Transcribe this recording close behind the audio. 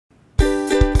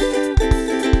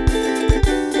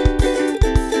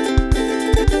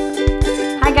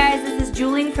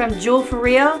from Jewel For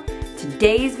Real.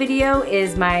 Today's video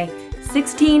is my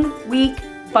 16-week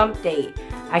bump date.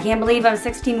 I can't believe I'm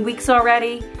 16 weeks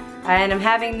already and I'm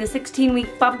having the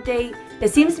 16-week bump date.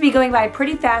 It seems to be going by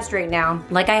pretty fast right now,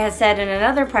 like I had said in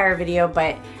another prior video,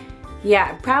 but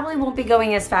yeah, it probably won't be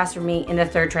going as fast for me in the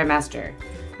third trimester.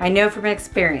 I know from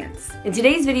experience. In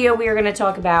today's video, we are going to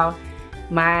talk about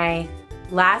my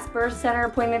last birth center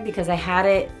appointment because I had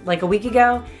it like a week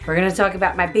ago. We're going to talk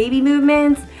about my baby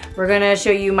movements. We're going to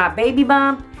show you my baby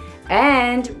bump,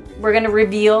 and we're going to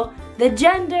reveal the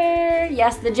gender.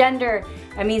 Yes, the gender.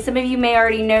 I mean, some of you may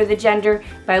already know the gender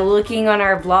by looking on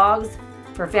our vlogs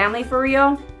for Family For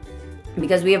Real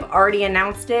because we have already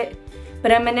announced it.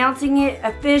 But I'm announcing it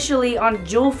officially on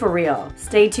Jewel For Real.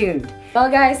 Stay tuned. Well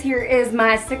guys, here is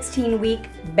my 16-week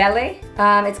belly.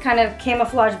 It's kind of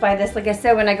camouflaged by this. Like I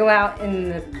said, when I go out in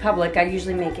the public, I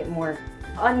usually make it more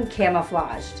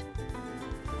uncamouflaged.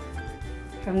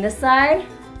 From this side.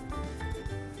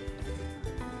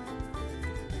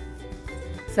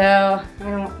 So, I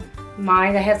don't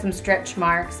mind. I have some stretch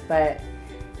marks, but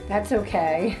that's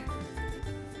okay.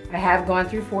 I have gone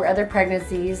through 4 other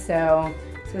pregnancies, so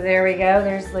there we go.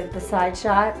 There's like the side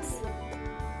shots.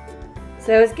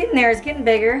 So it's getting there, it's getting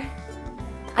bigger.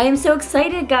 I am so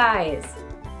excited, guys.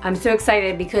 I'm so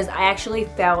excited because I actually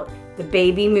felt the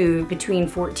baby move between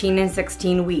 14 and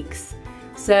 16 weeks.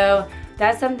 So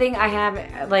that's something I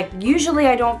have, like usually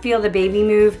I don't feel the baby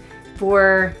move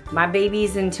for my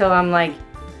babies until I'm like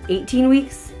 18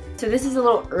 weeks. So this is a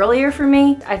little earlier for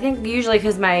me. I think usually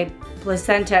because my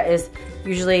placenta is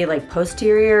usually like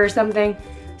posterior or something,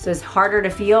 so it's harder to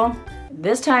feel.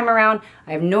 This time around,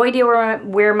 I have no idea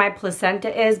where my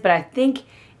placenta is, but I think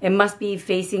it must be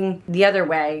facing the other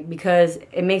way because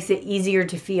it makes it easier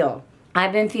to feel.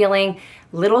 I've been feeling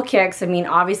little kicks. I mean,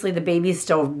 obviously the baby's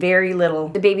still very little.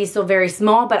 The baby's still very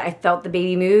small, but I felt the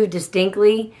baby move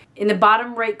distinctly in the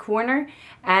bottom right corner,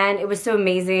 and it was so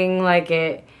amazing. Like,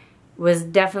 it was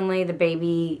definitely the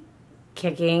baby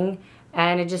kicking,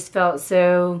 and it just felt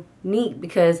so neat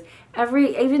because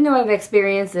even though I've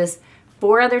experienced this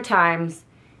 4 other times,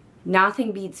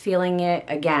 nothing beats feeling it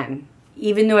again,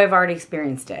 even though I've already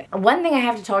experienced it. One thing I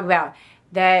have to talk about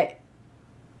that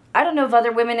I don't know if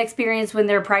other women experience when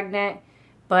they're pregnant,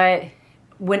 but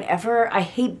whenever I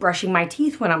hate brushing my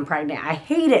teeth when I'm pregnant. I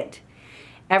hate it.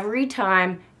 Every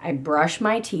time I brush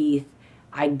my teeth,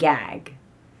 I gag.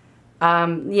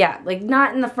 Yeah, like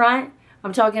not in the front.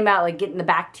 I'm talking about like getting the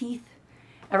back teeth.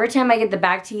 Every time I get the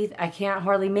back teeth, I can't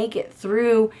hardly make it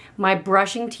through my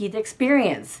brushing teeth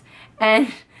experience. And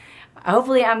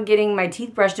hopefully I'm getting my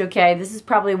teeth brushed okay. This is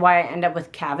probably why I end up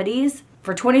with cavities.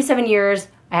 For 27 years,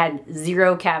 I had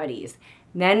 0 cavities.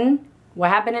 Then, what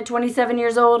happened at 27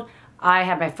 years old? I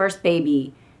had my first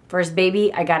baby. First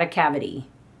baby, I got a cavity.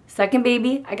 Second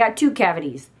baby, I got 2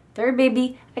 cavities. Third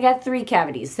baby, I got 3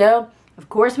 cavities. So, of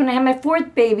course, when I had my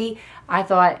 4th baby, I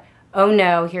thought, oh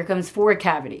no, here comes 4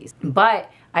 cavities. But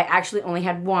I actually only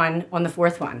had 1 on the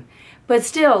 4th one. But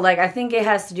still, like, I think it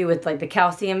has to do with like the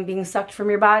calcium being sucked from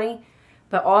your body,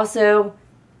 but also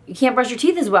you can't brush your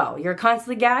teeth as well. You're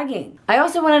constantly gagging. I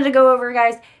also wanted to go over,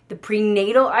 guys, the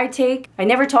prenatal I take. I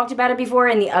never talked about it before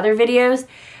in the other videos.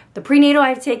 The prenatal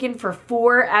I've taken for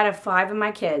 4 out of 5 of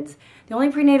my kids. The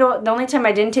only time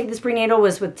I didn't take this prenatal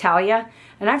was with Talia,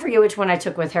 and I forget which one I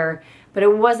took with her, but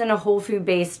it wasn't a whole food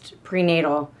based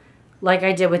prenatal like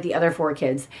I did with the other 4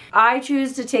 kids. I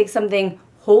choose to take something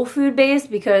whole food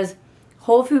based because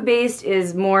whole food based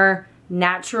is more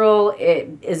natural. It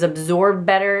is absorbed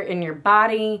better in your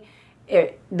body.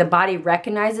 The body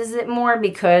recognizes it more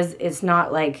because it's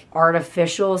not like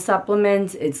artificial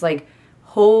supplements. It's like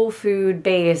whole food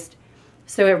based,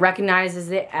 so it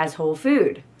recognizes it as whole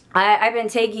food. I've been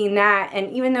taking that,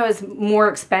 and even though it's more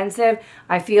expensive,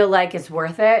 I feel like it's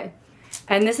worth it.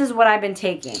 And this is what I've been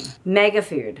taking. Mega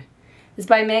Food. It's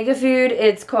by Mega Food.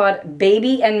 It's called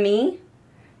Baby and Me.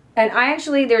 And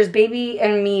there's Baby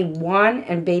and Me 1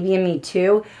 and Baby and Me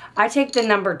 2. I take the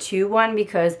number 2 one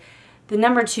because the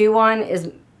number 2 one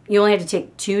is, you only have to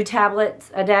take 2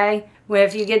 tablets a day. Where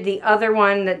if you get the other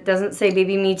one that doesn't say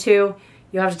Baby Me 2,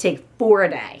 you have to take 4 a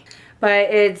day.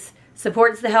 But it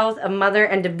supports the health of mother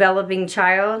and developing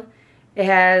child. It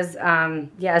has,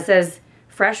 it says,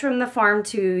 fresh from the farm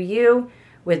to you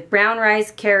with brown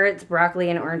rice, carrots, broccoli,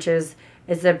 and oranges.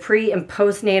 It's a pre and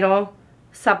postnatal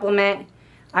supplement.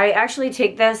 I actually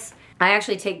take this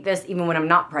even when I'm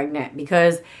not pregnant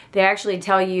because they actually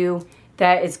tell you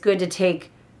that it's good to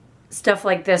take stuff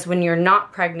like this when you're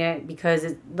not pregnant because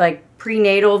it's like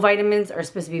prenatal vitamins are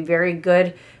supposed to be very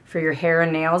good for your hair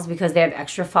and nails because they have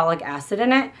extra folic acid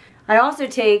in it. I also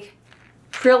take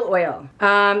krill oil,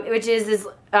 which is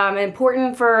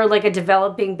important for like a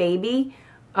developing baby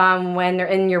when they're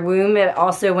in your womb, and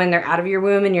also when they're out of your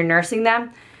womb and you're nursing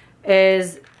them,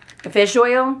 is fish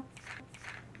oil.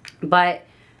 But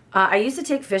I used to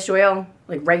take fish oil,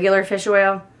 like regular fish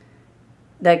oil,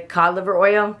 like cod liver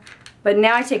oil. But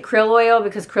now I take krill oil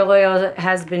because krill oil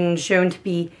has been shown to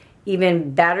be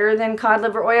even better than cod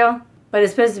liver oil. But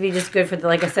it's supposed to be just good for,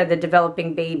 like I said, the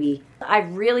developing baby. I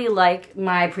really like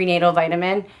my prenatal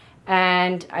vitamin,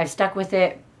 and I've stuck with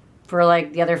it for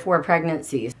like the other 4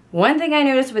 pregnancies. One thing I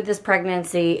noticed with this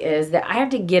pregnancy is that I have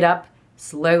to get up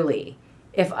slowly.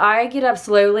 If I get up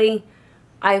slowly,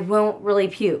 I won't really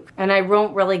puke and I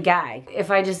won't really gag.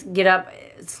 If I just get up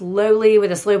slowly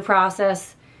with a slow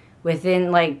process,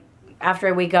 within like, after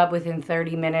I wake up within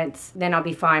 30 minutes, then I'll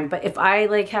be fine. But if I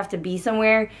like have to be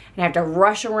somewhere and I have to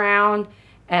rush around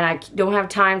and I don't have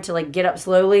time to like get up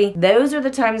slowly, those are the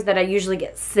times that I usually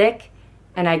get sick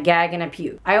and I gag and I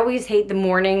puke. I always hate the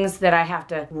mornings that I have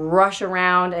to rush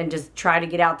around and just try to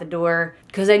get out the door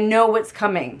because I know what's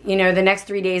coming. You know, the next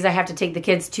 3 days I have to take the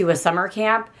kids to a summer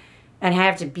camp and I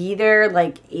have to be there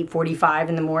like 8:45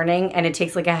 in the morning, and it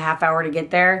takes like a half hour to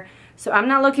get there. So I'm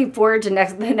not looking forward to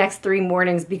the next 3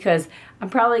 mornings because I'm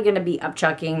probably gonna be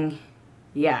upchucking.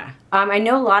 Yeah. I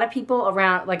know a lot of people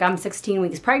around, like I'm 16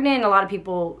 weeks pregnant, and a lot of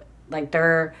people like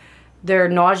their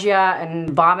nausea and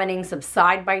vomiting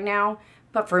subside by now.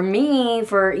 But for me,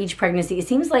 for each pregnancy, it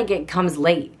seems like it comes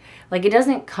late. Like it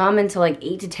doesn't come until like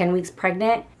 8 to 10 weeks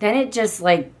pregnant. Then it just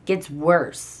like gets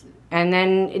worse. And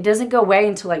then it doesn't go away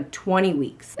until like 20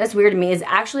 weeks. That's weird to me. Is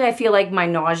actually I feel like my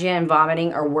nausea and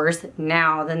vomiting are worse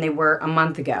now than they were a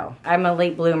month ago. I'm a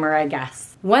late bloomer, I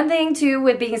guess. One thing too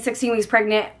with being 16 weeks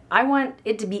pregnant, I want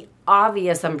it to be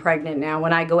obvious I'm pregnant now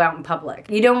when I go out in public.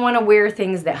 You don't want to wear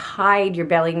things that hide your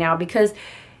belly now, because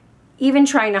even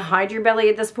trying to hide your belly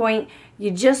at this point,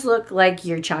 you just look like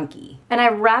you're chunky. And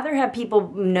I'd rather have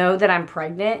people know that I'm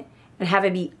pregnant and have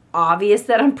it be obvious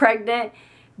that I'm pregnant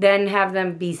than have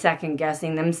them be second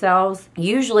guessing themselves.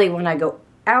 Usually when I go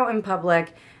out in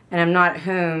public and I'm not at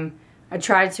home, I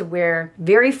try to wear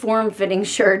very form-fitting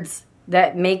shirts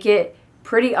that make it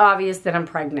pretty obvious that I'm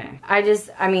pregnant. I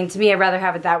mean, to me, I'd rather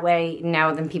have it that way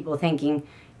now than people thinking,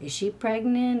 is she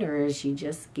pregnant or is she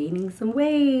just gaining some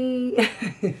weight?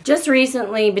 Just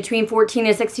recently, between 14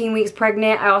 and 16 weeks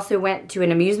pregnant, I also went to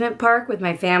an amusement park with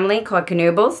my family called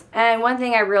Knoebels. And one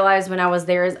thing I realized when I was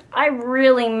there is I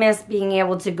really miss being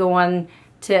able to go on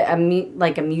to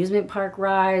like amusement park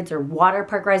rides or water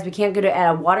park rides. We can't go to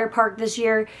a water park this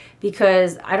year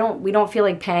because we don't feel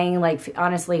like paying like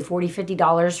honestly $40,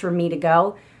 $50 for me to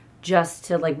go, just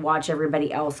to like watch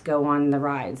everybody else go on the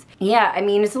rides. Yeah, I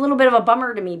mean, it's a little bit of a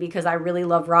bummer to me because I really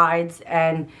love rides,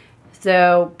 and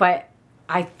so, but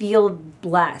I feel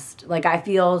blessed. Like I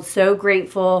feel so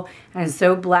grateful and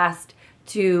so blessed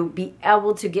to be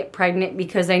able to get pregnant,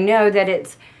 because I know that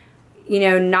it's, you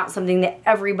know, not something that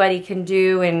everybody can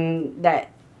do, and that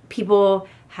people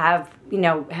have, you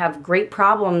know, have great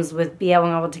problems with being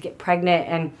able to get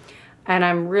pregnant, and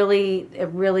I'm really, it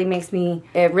really makes me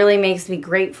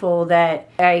grateful that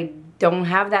I don't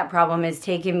have that problem. It's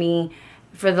taken me,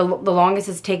 for the longest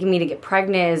it's taken me to get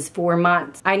pregnant is 4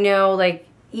 months. I know, like,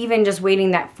 even just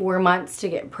waiting that 4 months to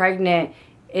get pregnant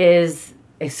is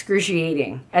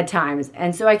excruciating at times.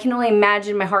 And so I can only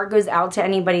imagine, my heart goes out to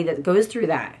anybody that goes through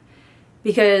that.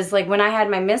 Because, like, when I had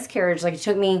my miscarriage, like, it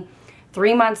took me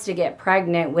 3 months to get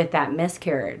pregnant with that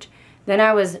miscarriage. Then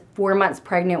I was 4 months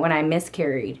pregnant when I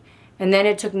miscarried. And then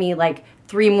it took me like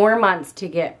 3 more months to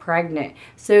get pregnant.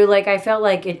 So like I felt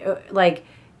like it, like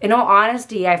in all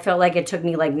honesty, I felt like it took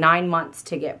me like 9 months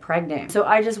to get pregnant. So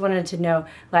I just wanted to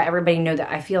let everybody know that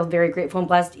I feel very grateful and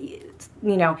blessed. You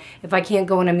know, if I can't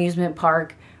go in an amusement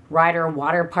park ride or a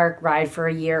water park ride for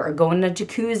a year, or go in a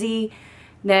jacuzzi,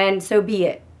 then so be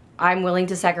it. I'm willing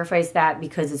to sacrifice that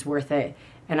because it's worth it.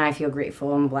 And I feel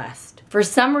grateful and blessed. For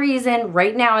some reason,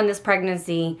 right now in this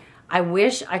pregnancy, I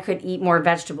wish I could eat more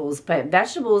vegetables, but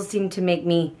vegetables seem to make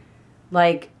me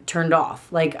like turned off.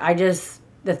 Like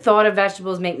the thought of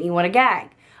vegetables make me want to gag.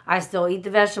 I still eat the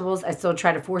vegetables. I still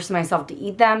try to force myself to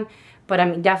eat them, but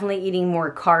I'm definitely eating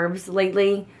more carbs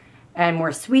lately and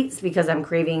more sweets because I'm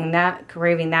craving that.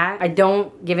 I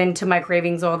don't give in to my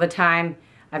cravings all the time.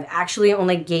 I've actually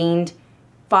only gained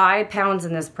 5 pounds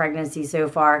in this pregnancy so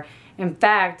far. In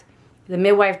fact, the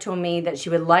midwife told me that she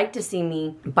would like to see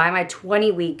me by my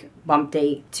 20-week bump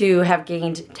date to have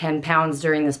gained 10 pounds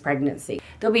during this pregnancy.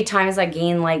 There'll be times I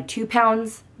gain like 2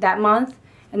 pounds that month,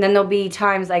 and then there'll be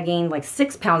times I gain like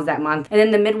 6 pounds that month. And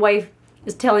then the midwife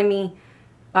is telling me,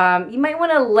 you might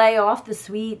want to lay off the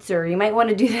sweets, or you might want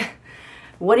to do that.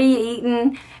 what are you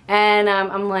eating? And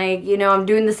I'm like, you know, I'm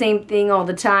doing the same thing all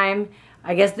the time.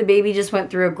 I guess the baby just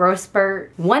went through a growth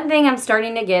spurt. One thing I'm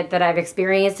starting to get that I've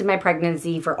experienced in my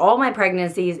pregnancy for all my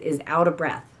pregnancies is out of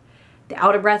breath. The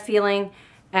out of breath feeling.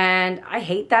 And I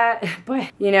hate that, but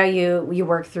you know, you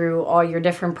work through all your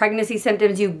different pregnancy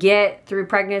symptoms you get through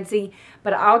pregnancy,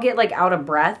 but I'll get like out of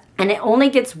breath, and it only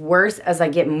gets worse as I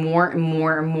get more and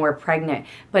more and more pregnant.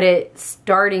 But it's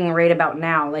starting right about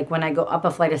now. Like when I go up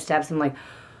a flight of steps, I'm like,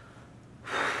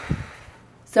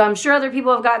 so I'm sure other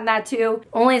people have gotten that too.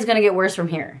 Only it's gonna get worse from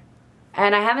here.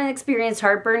 And I haven't experienced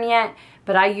heartburn yet,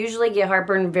 but I usually get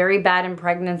heartburn very bad in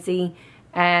pregnancy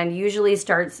and usually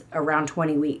starts around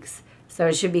 20 weeks. So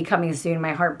it should be coming soon,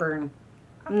 my heartburn.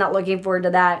 I'm not looking forward to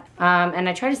that. And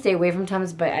I try to stay away from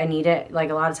Tums, but I need it. Like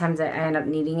a lot of times I end up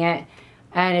needing it.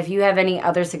 And if you have any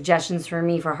other suggestions for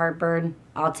me for heartburn,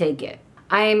 I'll take it.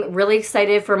 I'm really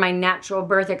excited for my natural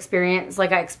birth experience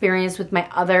like I experienced with my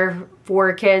other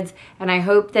 4 kids. And I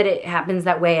hope that it happens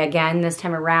that way again this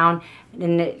time around.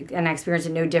 And I experienced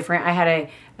it no different. I had a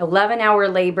 11-hour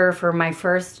labor for my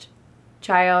first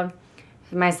child.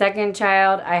 My second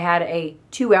child, I had a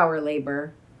 2-hour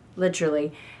labor,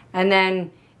 literally. And then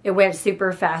it went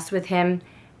super fast with him.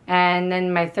 And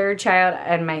then my third child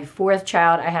and my 4th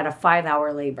child, I had a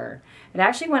 5-hour labor. It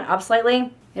actually went up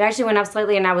slightly.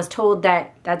 And I was told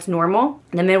that that's normal.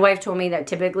 The midwife told me that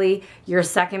typically your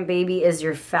second baby is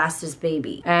your fastest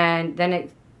baby. And then it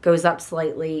goes up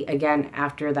slightly again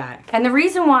after that. And the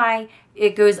reason why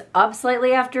it goes up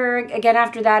slightly after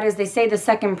that is they say the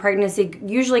second pregnancy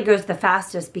usually goes the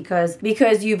fastest because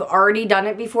you've already done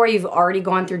it before, you've already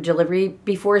gone through delivery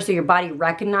before, so your body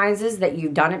recognizes that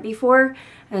you've done it before.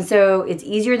 And so it's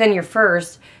easier than your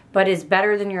first, but it's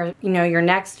better than your, you know, your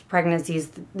next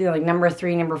pregnancies, you know, like number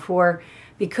 3, number 4,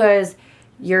 because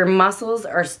your muscles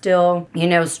are still, you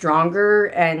know, stronger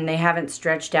and they haven't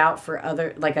stretched out for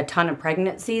like a ton of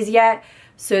pregnancies yet.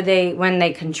 So when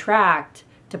they contract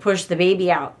to push the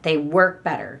baby out, they work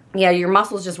better. Yeah, your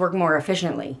muscles just work more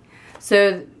efficiently.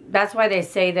 So that's why they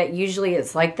say that usually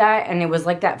it's like that, and it was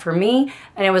like that for me,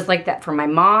 and it was like that for my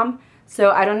mom.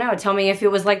 So I don't know, tell me if it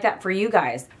was like that for you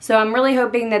guys. So I'm really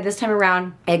hoping that this time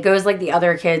around it goes like the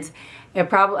other kids.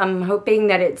 I'm hoping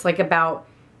that it's like about,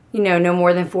 you know, no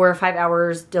more than 4 or 5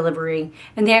 hours delivery.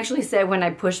 And they actually said when I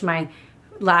pushed my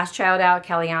last child out,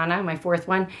 Kaliana, my 4th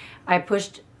one, I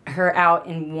pushed her out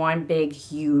in one big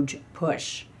huge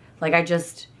push. Like I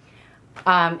just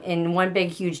in one big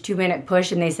huge 2-minute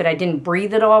push, and they said I didn't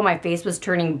breathe at all. My face was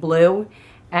turning blue,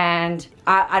 and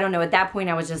I don't know, at that point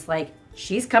I was just like,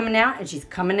 she's coming out and she's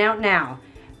coming out now.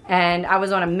 And I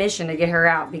was on a mission to get her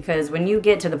out, because when you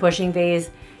get to the pushing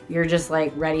phase, you're just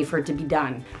like ready for it to be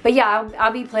done. But yeah,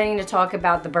 I'll be planning to talk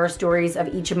about the birth stories of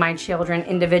each of my children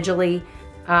individually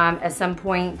at some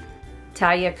point.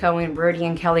 Talia, Cohen, Brody,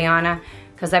 and Kaliana,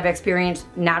 because I've experienced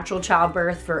natural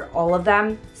childbirth for all of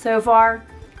them so far.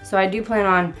 So I do plan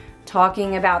on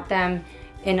talking about them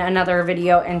in another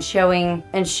video and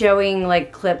showing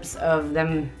like clips of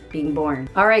them being born.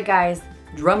 All right, guys,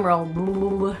 drum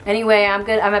roll. Anyway,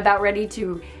 I'm about ready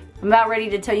to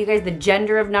tell you guys the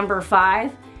gender of number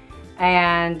 5.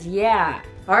 And yeah.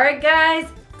 All right, guys,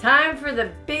 time for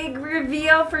the big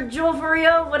reveal for Jewel For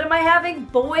Real. What am I having,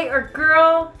 boy or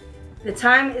girl? The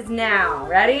time is now.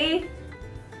 Ready?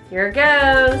 Here it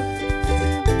goes.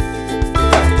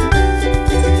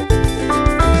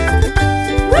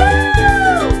 Woo!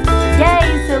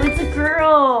 Yay, so it's a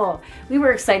girl. We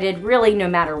were excited really no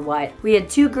matter what. We had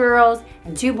 2 girls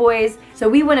and 2 boys, so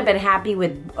we wouldn't have been happy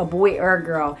with a boy or a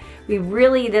girl. We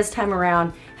really, this time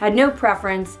around, had no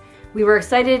preference. We were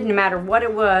excited no matter what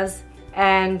it was,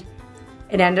 and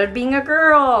it ended up being a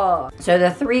girl. So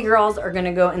the 3 girls are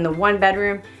gonna go in the 1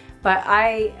 bedroom, but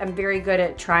I am very good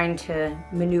at trying to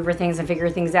maneuver things and figure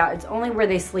things out. It's only where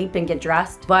they sleep and get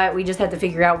dressed, but we just have to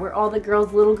figure out where all the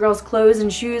little girls' clothes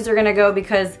and shoes are gonna go,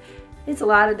 because it's a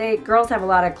lot of, girls have a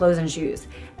lot of clothes and shoes.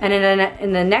 And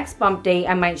in the next bump date,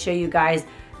 I might show you guys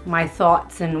my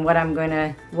thoughts and what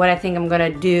I think I'm gonna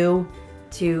do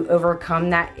to overcome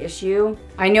that issue.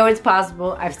 I know it's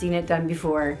possible. I've seen it done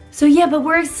before. So yeah, but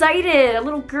we're excited. A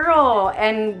little girl,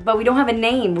 but we don't have a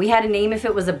name. We had a name if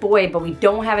it was a boy, but we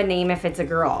don't have a name if it's a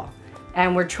girl.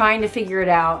 And we're trying to figure it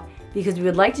out, because we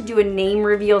would like to do a name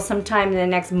reveal sometime in the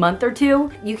next month or 2.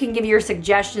 You can give your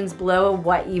suggestions below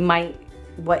what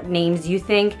names you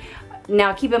think.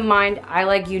 Now keep in mind, I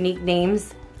like unique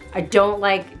names. I don't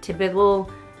like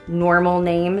typical normal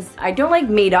names. I don't like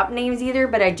made up names either,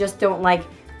 but I just don't like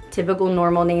typical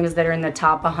normal names that are in the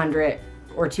top 100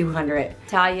 or 200.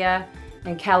 Talia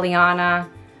and Kaliana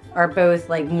are both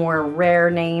like more rare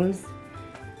names,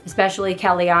 especially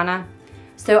Kaliana.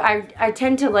 So I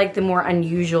tend to like the more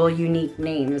unusual, unique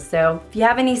names. So if you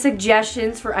have any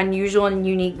suggestions for unusual and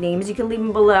unique names, you can leave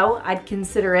them below. I'd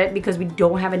consider it because we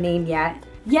don't have a name yet.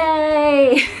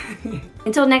 Yay!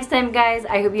 Until next time, guys,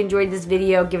 I hope you enjoyed this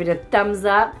video. Give it a thumbs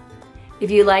up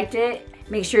if you liked it.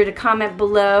 Make sure to comment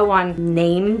below on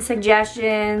name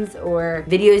suggestions or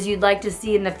videos you'd like to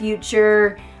see in the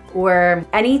future, or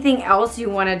anything else you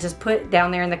want to just put down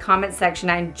there in the comment section.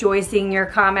 I enjoy seeing your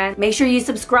comments. Make sure you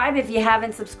subscribe if you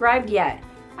haven't subscribed yet.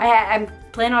 I'm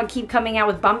planning on keep coming out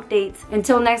with bump dates.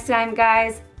 Until next time,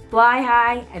 guys, fly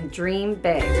high and dream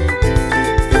big.